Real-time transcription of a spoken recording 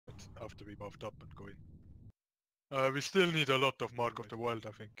after we buffed up and go in. We still need a lot of Mark of the Wild,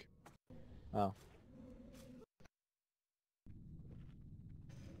 I think. Oh.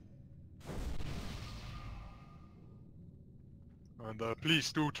 And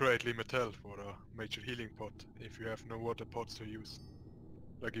please do trade Limetel for a major healing pot if you have no other pots to use.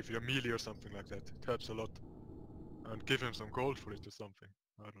 Like if you're melee or something like that, it helps a lot. And give him some gold for it or something.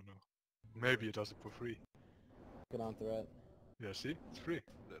 I don't know. Maybe he does it for free. Get on threat. Yeah, see? It's free.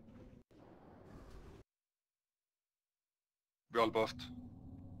 We all buffed.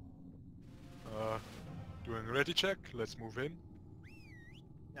 Doing ready check, let's move in.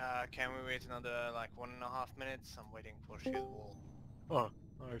 Can we wait another like 1.5 minutes? I'm waiting for shield wall. Oh,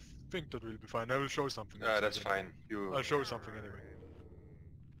 I think that will be fine. I will show something. That's fine. I'll show something anyway.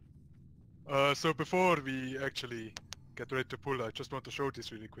 So before we actually get ready to pull, I just want to show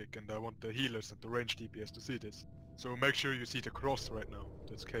this really quick, and I want the healers and the range DPS to see this. So make sure you see the cross right now.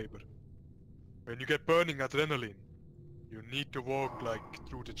 That's Caber. When you get burning adrenaline, you need to walk like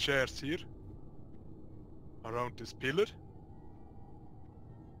through the chairs here, around this pillar,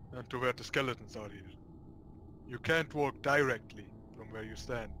 and to where the skeletons are here. You can't walk directly from where you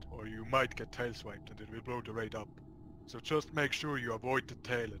stand, or you might get tail swiped and it will blow the raid up. So just make sure you avoid the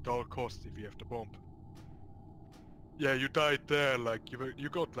tail at all costs if you have the bomb. Yeah, you died there, like you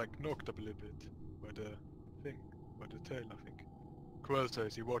got like knocked up a little bit by the thing, by the tail, I think. Quell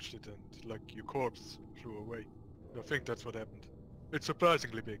says he watched it and like your corpse flew away. I think that's what happened. It's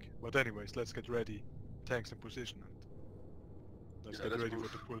surprisingly big, but anyways, let's get ready. Tanks in position and let's get ready for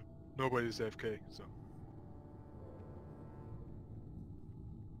the pull. Nobody's AFK, so.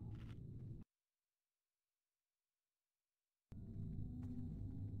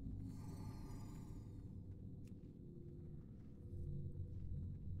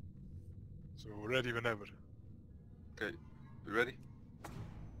 So ready whenever. Okay, you ready?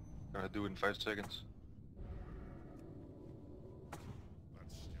 Gonna do it in 5 seconds.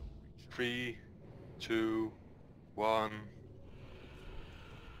 3, 2, 1.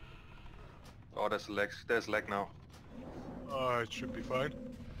 Oh, there's lag. There's lag now. It should be fine.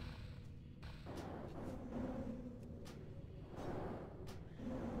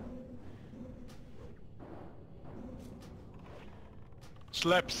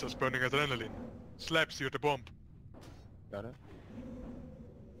 Slaps us burning adrenaline. Slaps you at the bomb. Got it.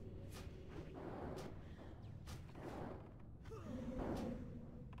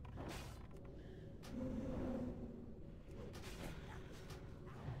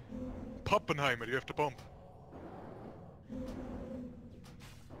 Poppenheimer, you have the bomb.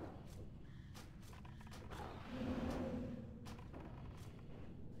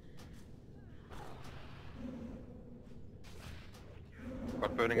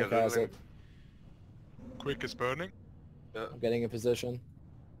 But burning Quick has adrenaline. it. Quick is burning. Yeah. I'm getting in position.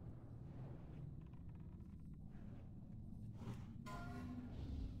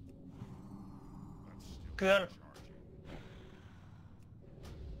 Good.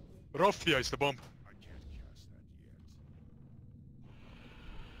 Rothia is the bomb.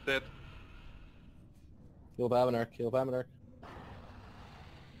 Dead. Heal Babanark, heal Babanark.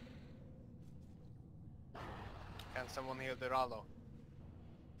 Can someone heal the Rallo?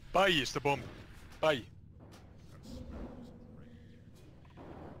 Bai is the bomb. Bai.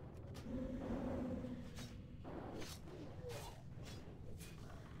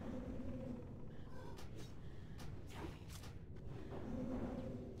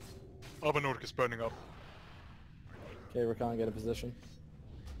 Abanork is burning up. Okay, Rakan, get in position.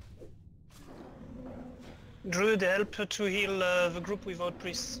 Druid, help to heal the group without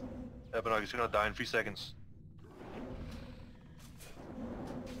priests. Yeah, but he's gonna die in 3 seconds.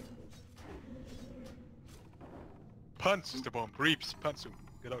 Pants is the bomb. Reaps, Pantsu,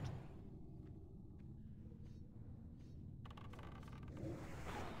 get out.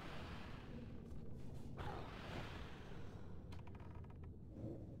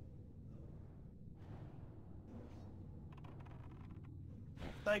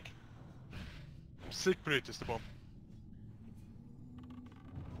 Like, Siegfried is the bomb.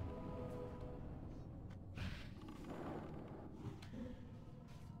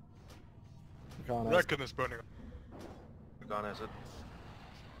 Rakan has Reckon is burning up. Gone has it.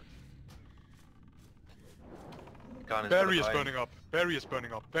 Rakan is Barry is gonna die. burning up. Barry is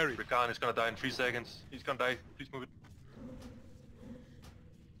burning up. Barry. Rakan is gonna die in 3 seconds. He's gonna die. Please move it.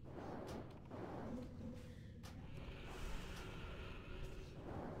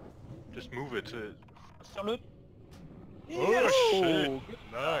 Just move it. salute. Oh shit!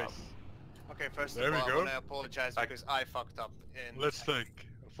 Nice. Okay, first There of we all, I go. wanna apologize because I fucked up in... Let's take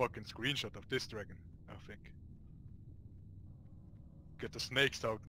a fucking screenshot of this dragon, I think. Get the snakes out.